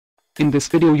In this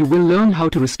video you will learn how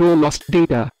to restore lost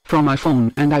data from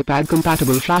iPhone and iPad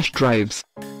compatible flash drives,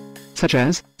 such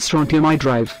as Strontium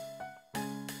iDrive,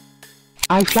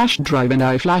 i-flashdrive and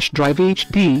i-flashdrive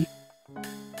HD,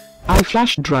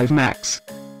 i-flashdrive Max,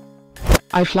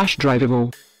 i-flashdrive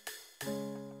Evo,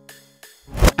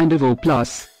 and Evo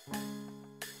Plus,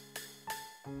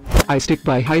 iStick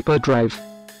by Hyperdrive,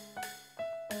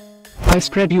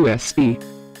 iSpread USB,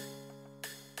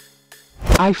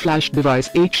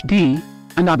 i-flashdrive HD,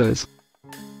 and others,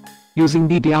 using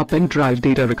DDR pen drive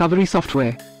data recovery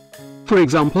software. For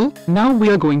example, now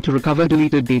we are going to recover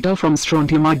deleted data from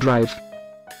Strontium iDrive.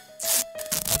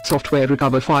 Software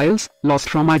recover files lost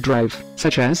from iDrive,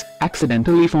 such as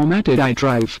accidentally formatted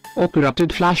iDrive or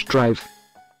corrupted flash drive,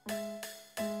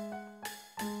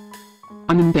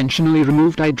 unintentionally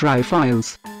removed iDrive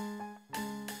files,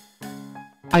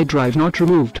 iDrive not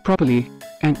removed properly,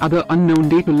 and other unknown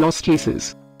data loss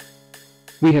cases.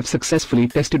 We have successfully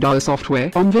tested our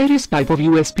software on various types of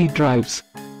USB drives.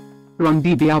 Run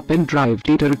DDR pen drive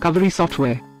data recovery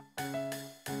software.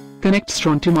 Connect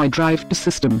Strontium iDrive to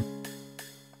system.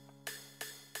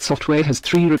 Software has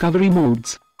 3 recovery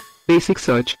modes: basic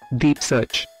search, deep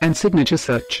search, and signature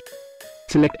search.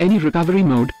 Select any recovery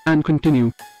mode and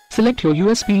continue. Select your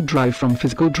USB drive from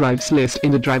physical drives list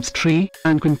in the drives tree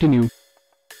and continue.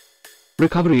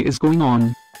 Recovery is going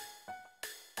on.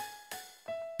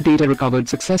 Data recovered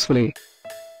successfully.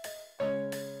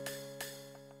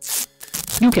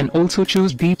 You can also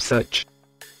choose deep search.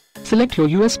 Select your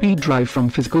USB drive from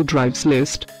physical drives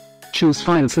list. Choose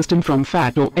file system from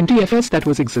FAT or NTFS that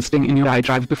was existing in your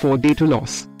iDrive before data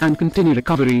loss, and continue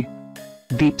recovery.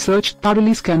 Deep search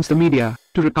thoroughly scans the media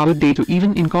to recover data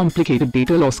even in complicated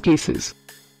data loss cases.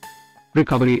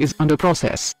 Recovery is under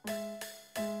process.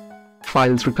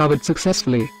 Files recovered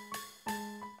successfully.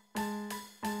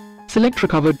 Select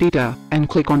recovered data and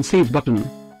click on Save button.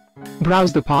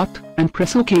 Browse the path and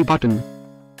press OK button.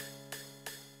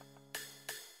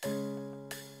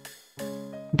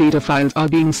 Data files are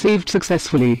being saved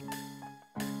successfully.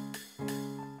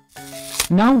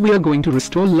 Now we are going to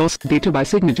restore lost data by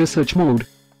signature search mode.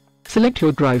 Select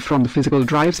your drive from the physical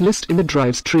drives list in the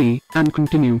drives tree and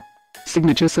continue.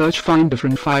 Signature search find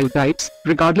different file types,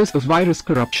 regardless of virus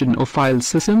corruption or file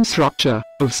system structure,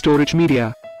 of storage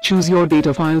media. Choose your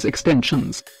data files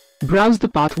extensions. Browse the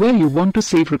path where you want to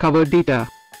save recovered data.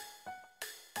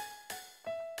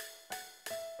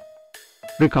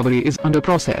 Recovery is under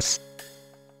process.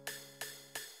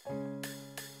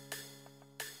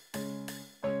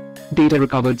 Data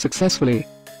recovered successfully.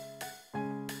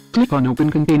 Click on Open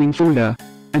Containing folder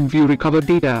and view recovered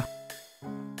data.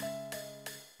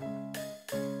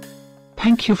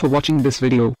 Thank you for watching this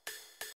video.